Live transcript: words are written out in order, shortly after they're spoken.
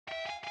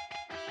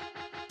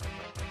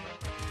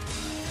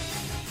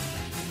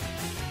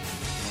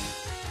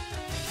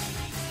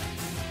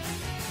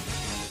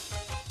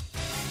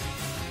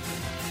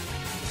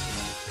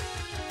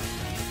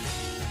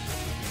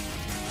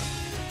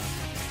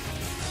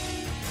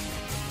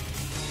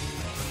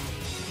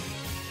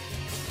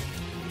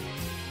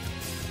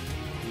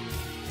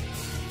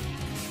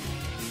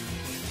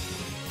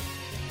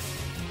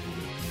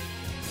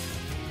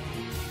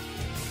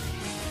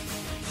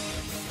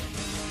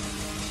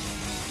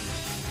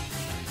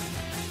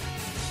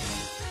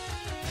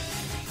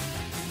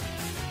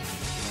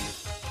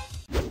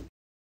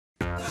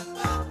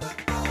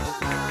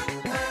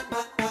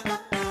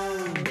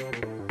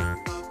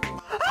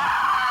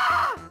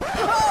Ah!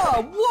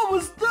 What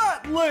was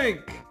that, Link?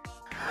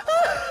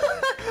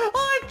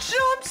 I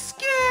jump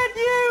scared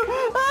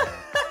you!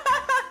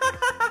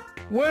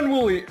 When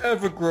will he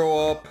ever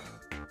grow up?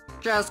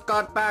 Just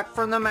got back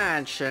from the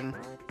mansion.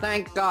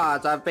 Thank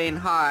God I've been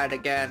hired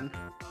again.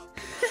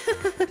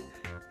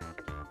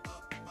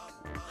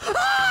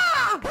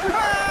 Ah!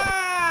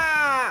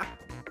 Ah!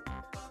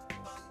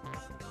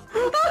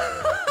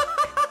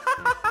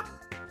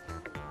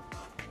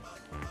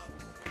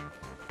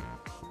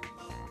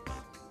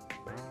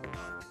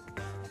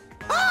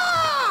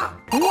 Ah!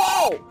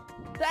 Whoa!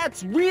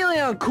 That's really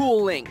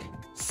uncool, Link.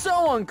 So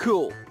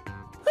uncool.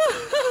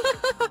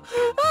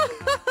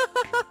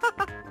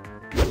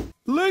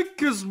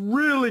 Link is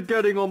really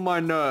getting on my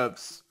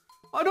nerves.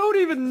 I don't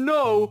even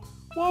know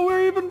why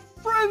we're even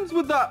friends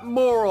with that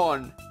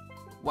moron.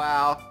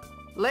 Well,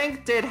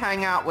 Link did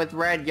hang out with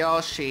Red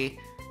Yoshi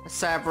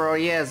several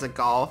years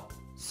ago,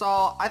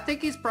 so I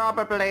think he's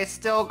probably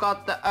still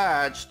got the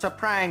urge to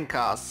prank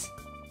us.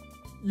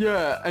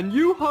 Yeah, and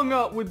you hung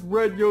out with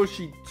Red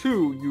Yoshi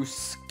too, you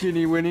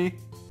skinny winnie.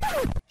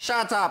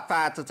 Shut up,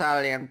 fat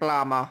Italian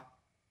blummer.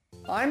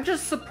 I'm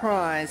just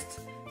surprised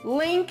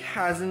Link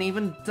hasn't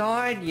even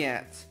died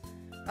yet.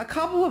 A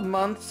couple of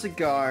months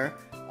ago,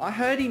 I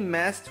heard he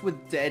messed with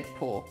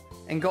Deadpool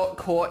and got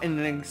caught in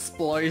an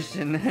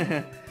explosion.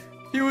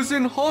 He was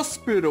in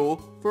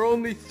hospital for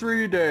only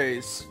 3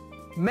 days.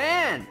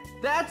 Man,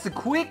 that's a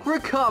quick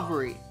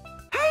recovery.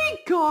 Hey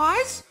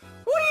guys,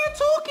 what are you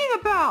talking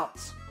about?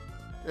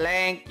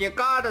 Link, you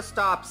gotta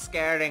stop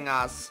scaring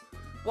us.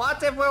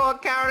 What if we were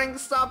carrying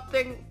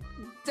something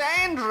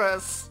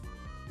dangerous?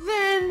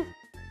 Then,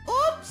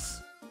 oops!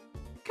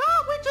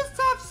 Can't we just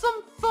have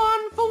some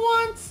fun for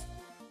once?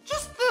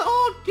 Just the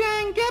old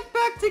gang get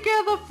back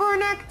together for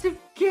an active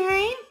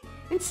game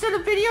instead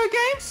of video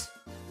games?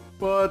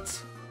 But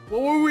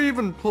what will we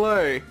even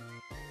play?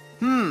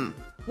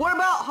 What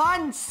about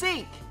hide and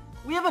seek?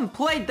 We haven't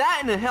played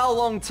that in a hell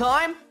long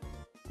time.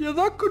 Yeah,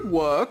 that could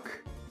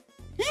work.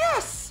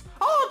 Yes!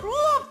 I would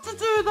love to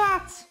do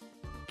that!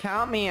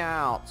 Count me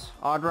out.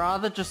 I'd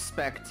rather just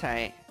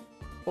spectate.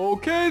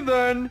 Okay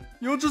then,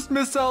 you'll just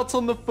miss out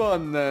on the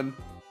fun then.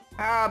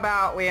 How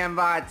about we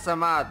invite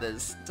some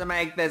others to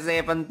make this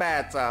even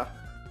better?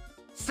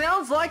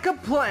 Sounds like a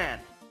plan.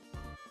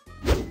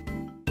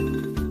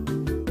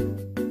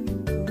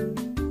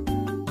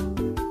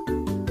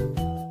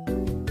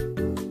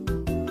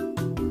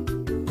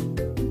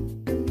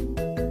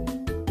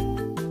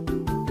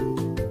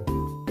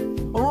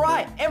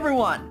 Alright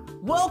everyone,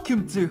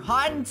 welcome to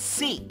Hide and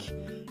Seek.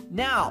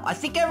 Now, I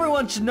think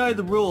everyone should know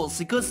the rules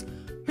because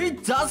who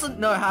doesn't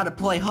know how to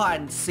play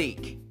hide and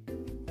seek?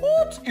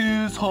 What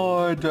is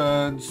hide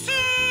and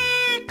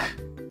seek?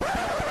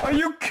 Are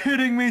you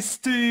kidding me,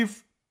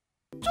 Steve?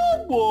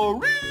 Don't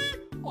worry,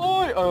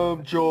 I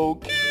am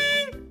joking.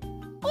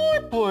 I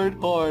played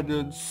hide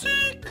and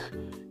seek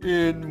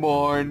in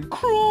Minecraft.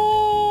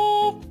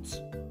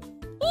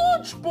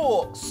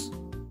 Lunchbox!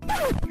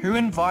 Who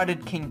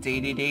invited King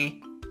Dedede?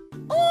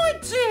 I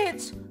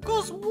did!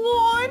 Cause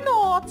why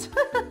not?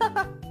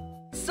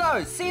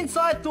 So, since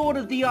I thought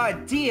of the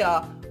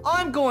idea,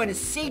 I'm going to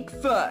seek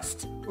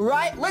first.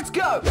 Right, let's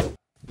go!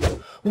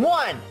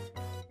 1,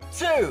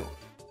 2,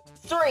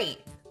 3.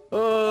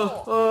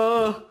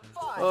 I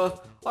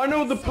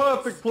know the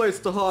perfect place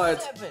to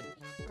hide. 7.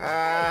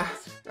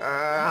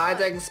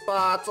 Hiding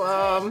spot,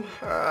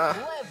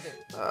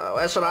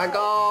 where should I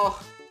go?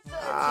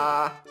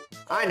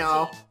 I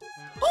know.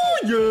 Oh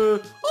yeah,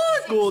 I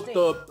got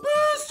the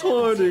best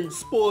hiding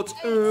spot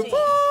ever! 19,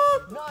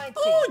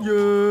 Oh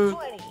yeah!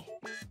 20,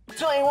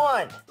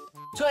 21,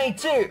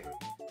 22,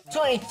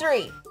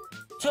 23,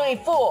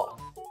 24,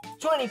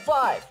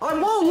 25. I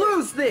won't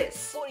lose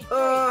this!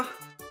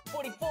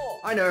 44,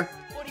 I know.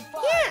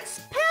 45.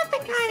 Yes,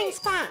 perfect hiding 46,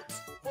 spot.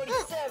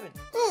 47,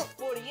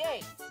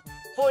 48,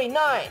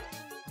 49,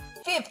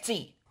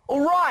 50.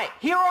 Alright,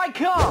 here I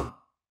come!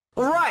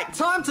 Alright,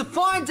 time to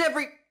find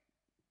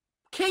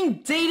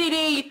King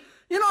Dedede,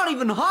 you're not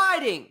even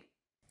hiding!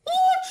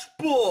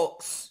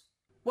 Lunchbox!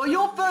 Well,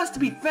 you're first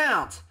to be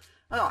found.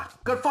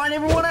 Gotta find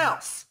everyone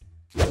else.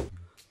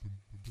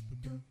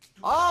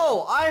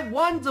 Oh, I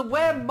wonder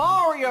where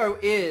Mario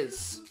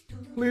is.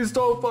 Please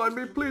don't find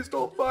me, please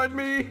don't find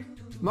me.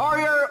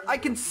 Mario, I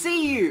can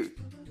see you.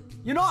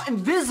 You're not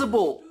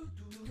invisible.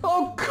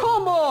 Oh,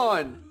 come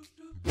on.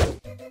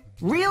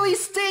 Really,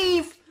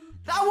 Steve?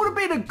 That would have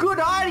been a good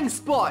hiding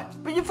spot,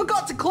 but you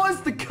forgot to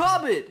close the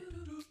cupboard.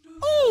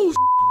 Oh,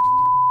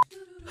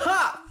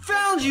 ha!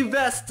 Found you,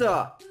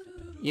 Vester!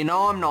 You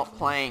know I'm not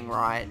playing,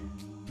 right?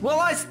 Well,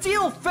 I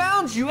still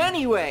found you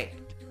anyway!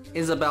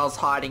 Isabelle's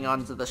hiding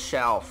under the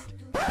shelf.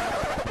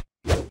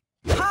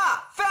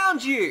 Ha!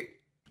 Found you!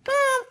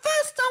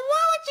 Vester,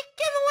 why would you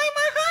give away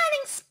my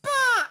hiding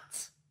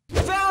spot?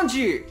 Found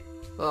you!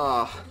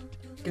 Ugh.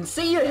 Can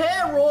see your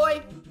hair,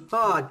 Roy!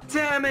 Aw,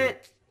 damn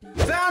it!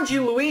 Found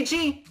you,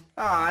 Luigi!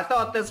 I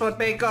thought this would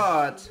be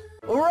good.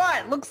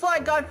 Alright, looks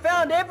like I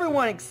found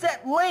everyone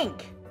except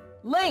Link.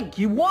 Link,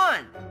 you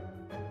won!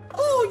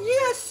 Oh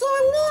yes,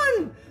 I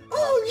won!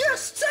 Oh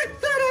yes, take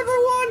that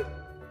everyone!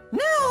 Now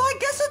I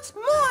guess it's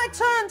my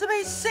turn to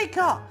be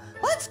Seeker.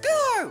 Let's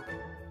go!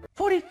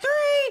 43,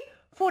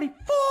 44,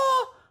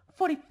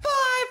 45,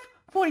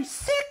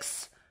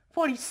 46,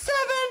 47,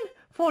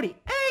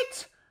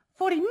 48,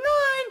 49,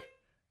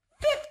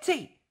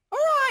 50.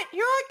 Alright,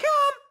 here I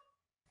come.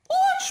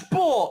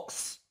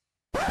 Lunchbox!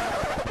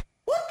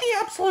 What the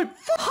absolute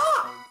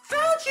Ha!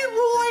 Found you,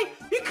 Roy!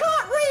 You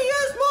can't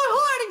reuse my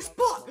hiding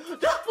spot!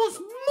 That was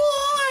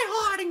my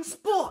hiding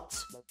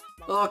spot!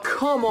 Oh,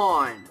 come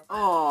on.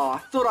 Oh, I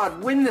thought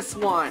I'd win this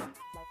one.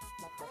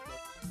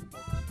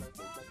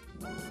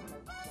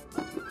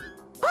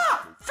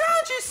 Ah!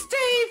 Found you,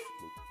 Steve!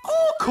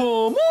 Oh,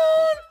 come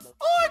on!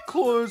 I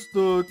closed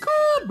the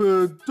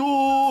cupboard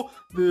door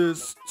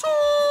this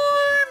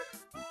time!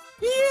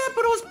 Yeah,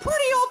 but it was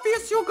pretty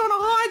obvious you're gonna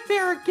hide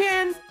there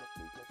again.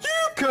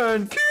 You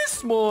can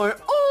kiss my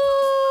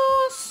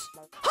ass!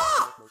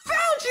 Ha!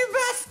 Found you,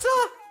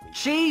 Vester!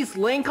 Jeez,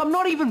 Link, I'm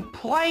not even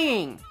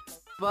playing!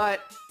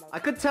 But I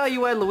could tell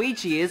you where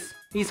Luigi is.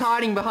 He's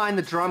hiding behind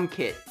the drum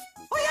kit.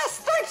 Oh yes,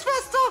 thanks,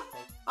 Vester!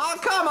 Oh,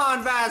 come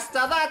on,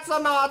 Vesta, that's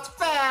not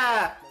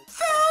fair!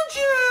 Found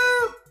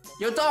you!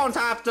 You don't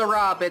have to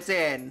rub it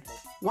in.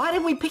 Why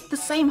didn't we pick the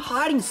same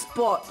hiding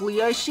spot,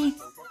 Yoshi?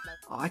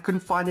 Oh, I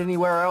couldn't find it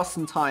anywhere else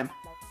in time.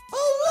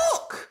 Oh,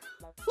 look!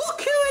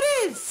 Look who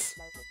it is!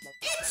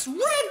 It's Red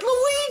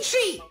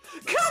Luigi!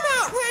 Come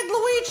out, Red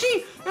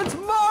Luigi! It's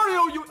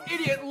Mario, you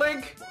idiot,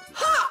 Link!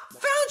 Ha!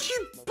 Found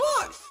you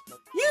both!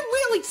 You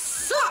really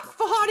suck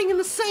for hiding in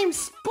the same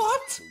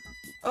spot!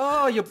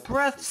 Oh, your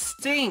breath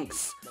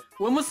stinks.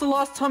 When was the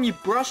last time you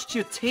brushed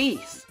your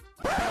teeth?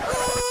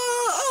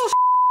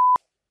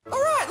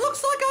 Alright,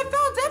 looks like I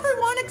found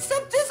everyone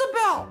except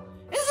Isabelle!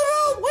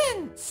 Isabelle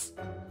wins!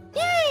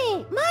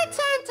 Yay! My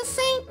turn to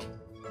sink!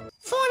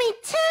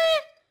 42,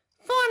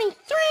 43,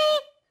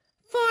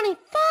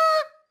 44,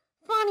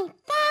 45,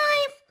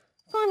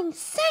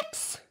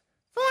 46,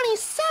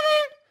 47,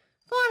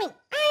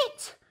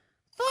 48,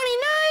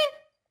 49,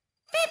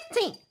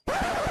 50!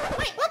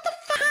 Wait, what the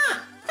fuck?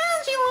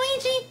 Found you,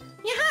 Luigi!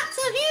 Your hat's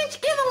a huge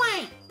giveaway!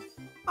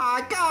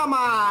 Ah, come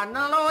on!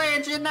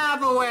 Luigi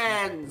never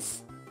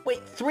wins!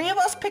 Wait, 3 of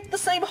us picked the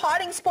same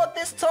hiding spot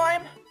this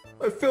time?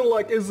 I feel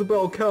like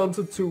Isabelle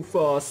counted too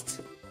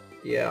fast.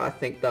 Yeah, I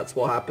think that's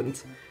what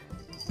happened.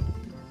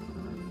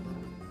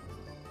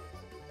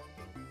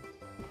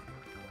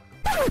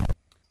 Why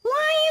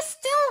are you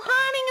still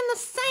hiding in the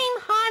same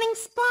hiding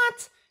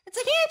spot? It's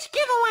a huge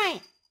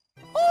giveaway!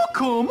 Oh,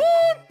 come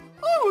on!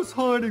 I was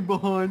hiding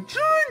behind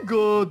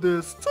Jenga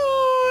this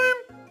time!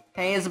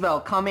 Hey,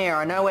 Isabelle, come here.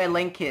 I know where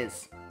Link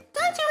is.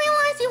 Don't you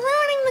realize you're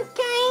ruining the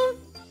game?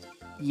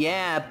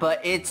 Yeah, but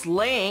it's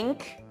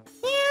Link!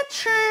 Yeah,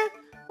 true.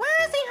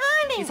 Where is he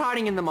hiding? He's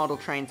hiding in the model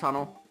train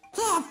tunnel.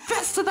 Oh,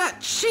 Vesta, that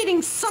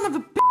cheating son of a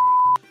b****!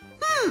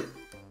 I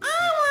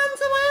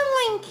wonder where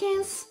Link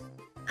is.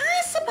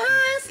 I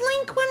suppose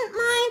Link wouldn't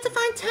mind if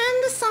I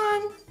turned this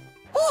on.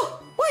 Oh,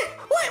 wait,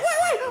 turn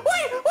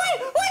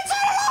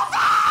it off!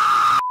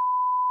 Ah!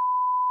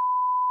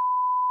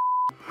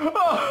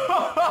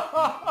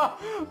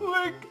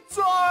 Link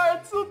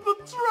died on the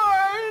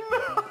train!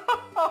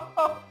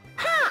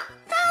 Ha!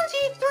 Found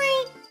you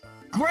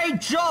 3! Great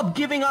job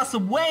giving us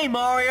away,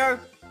 Mario!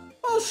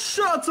 Oh,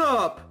 shut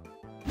up!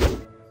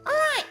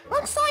 Alright,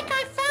 looks like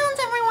I found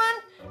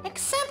everyone,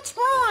 except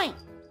Roy.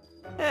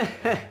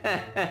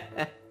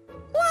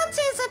 What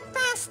is it,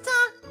 Vesta?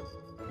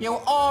 You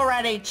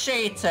already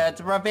cheated,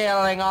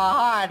 revealing our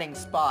hiding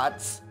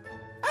spots.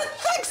 And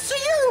thanks to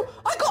you,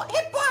 I got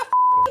hit by a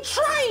f***ing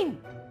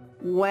train!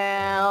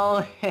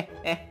 Well...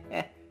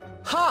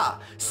 Ha!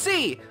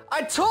 See!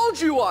 I told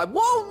you I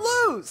won't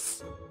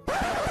lose!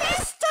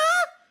 Vesta!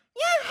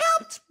 You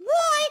helped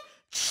Roy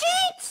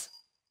cheat!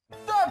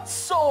 That's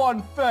so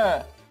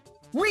unfair!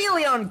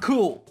 Really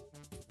uncool!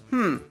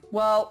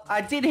 Well,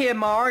 I did hear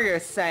Mario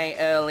say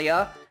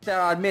earlier that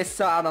I'd miss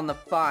out on the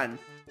fun.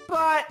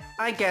 But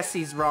I guess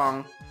he's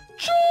wrong.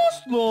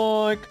 Just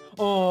like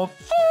a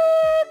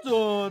fat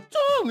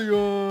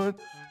Italian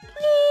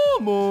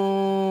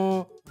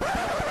plumber.